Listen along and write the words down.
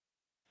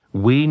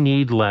We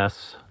need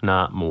less,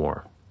 not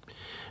more.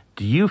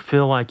 Do you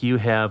feel like you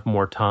have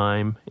more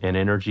time and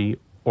energy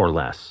or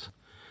less?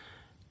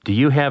 Do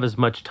you have as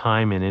much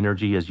time and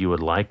energy as you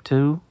would like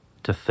to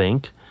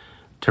think,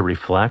 to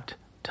reflect,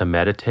 to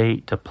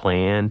meditate, to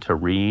plan, to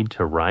read,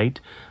 to write,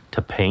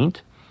 to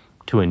paint,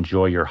 to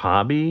enjoy your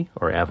hobby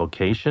or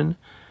avocation,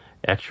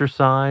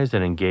 exercise,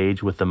 and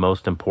engage with the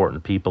most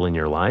important people in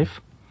your life?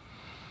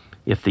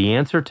 If the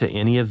answer to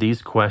any of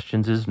these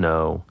questions is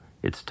no,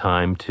 it's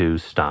time to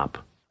stop.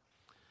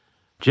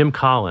 Jim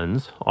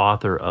Collins,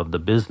 author of the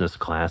business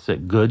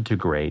classic Good to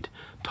Great,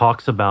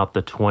 talks about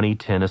the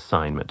 2010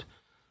 assignment.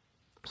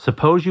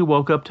 Suppose you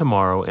woke up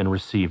tomorrow and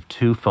received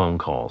 2 phone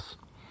calls.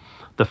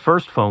 The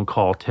first phone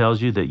call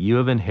tells you that you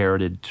have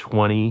inherited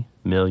 $20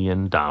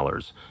 million,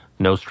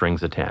 no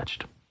strings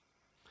attached.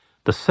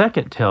 The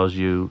second tells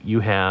you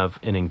you have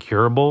an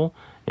incurable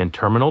and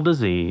terminal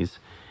disease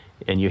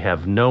and you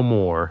have no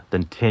more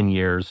than 10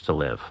 years to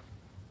live.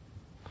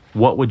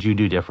 What would you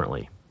do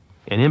differently?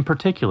 And in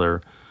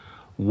particular,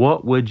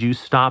 what would you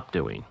stop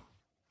doing?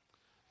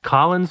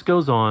 Collins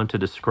goes on to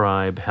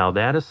describe how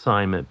that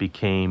assignment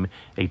became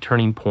a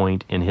turning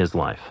point in his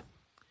life.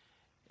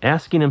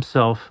 Asking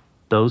himself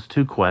those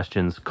 2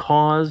 questions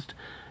caused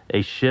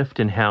a shift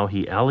in how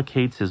he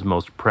allocates his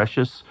most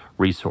precious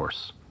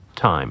resource,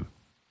 time.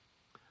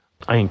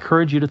 I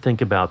encourage you to think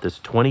about this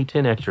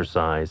 2010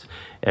 exercise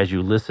as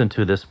you listen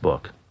to this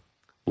book.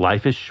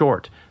 Life is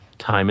short.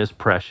 Time is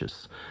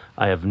precious.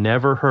 I have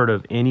never heard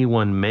of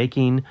anyone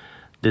making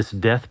this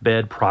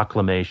deathbed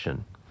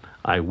proclamation.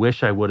 I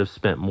wish I would have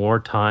spent more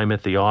time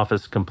at the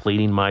office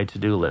completing my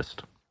to-do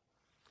list.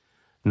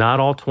 Not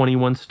all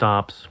 21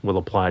 stops will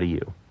apply to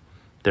you.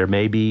 There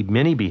may be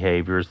many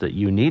behaviors that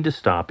you need to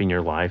stop in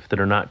your life that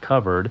are not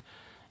covered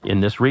in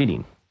this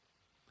reading.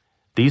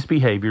 These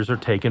behaviors are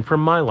taken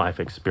from my life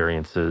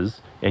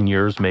experiences, and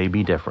yours may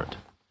be different.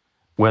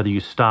 Whether you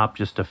stop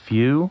just a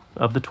few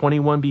of the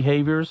 21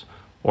 behaviors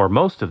or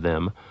most of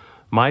them,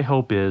 my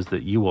hope is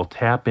that you will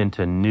tap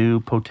into new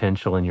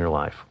potential in your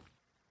life.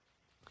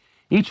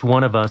 Each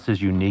one of us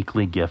is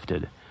uniquely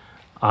gifted.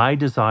 I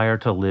desire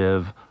to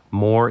live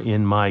more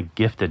in my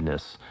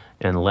giftedness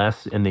and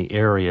less in the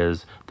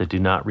areas that do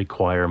not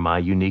require my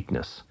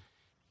uniqueness.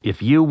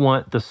 If you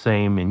want the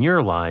same in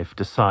your life,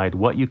 decide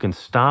what you can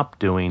stop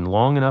doing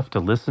long enough to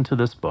listen to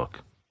this book.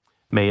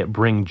 May it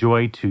bring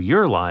joy to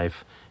your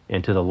life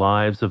and to the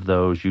lives of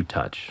those you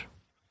touch.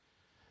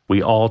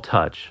 We all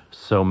touch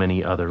so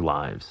many other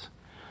lives.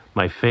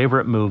 My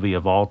favorite movie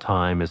of all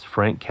time is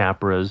Frank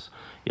Capra's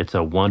It's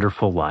a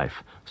Wonderful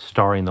Life,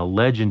 starring the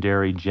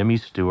legendary Jimmy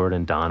Stewart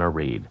and Donna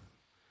Reed.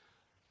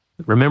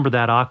 Remember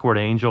that awkward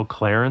angel,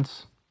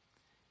 Clarence?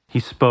 He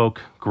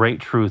spoke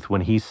great truth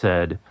when he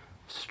said,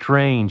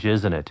 "Strange,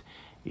 isn't it?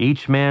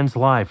 Each man's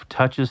life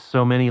touches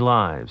so many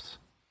lives.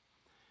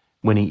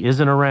 When he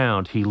isn't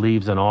around, he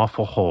leaves an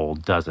awful hole,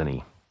 doesn't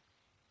he?"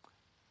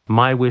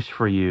 My wish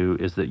for you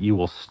is that you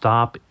will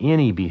stop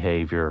any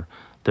behavior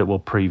that will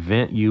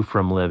prevent you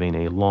from living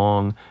a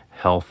long,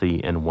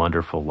 healthy, and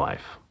wonderful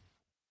life.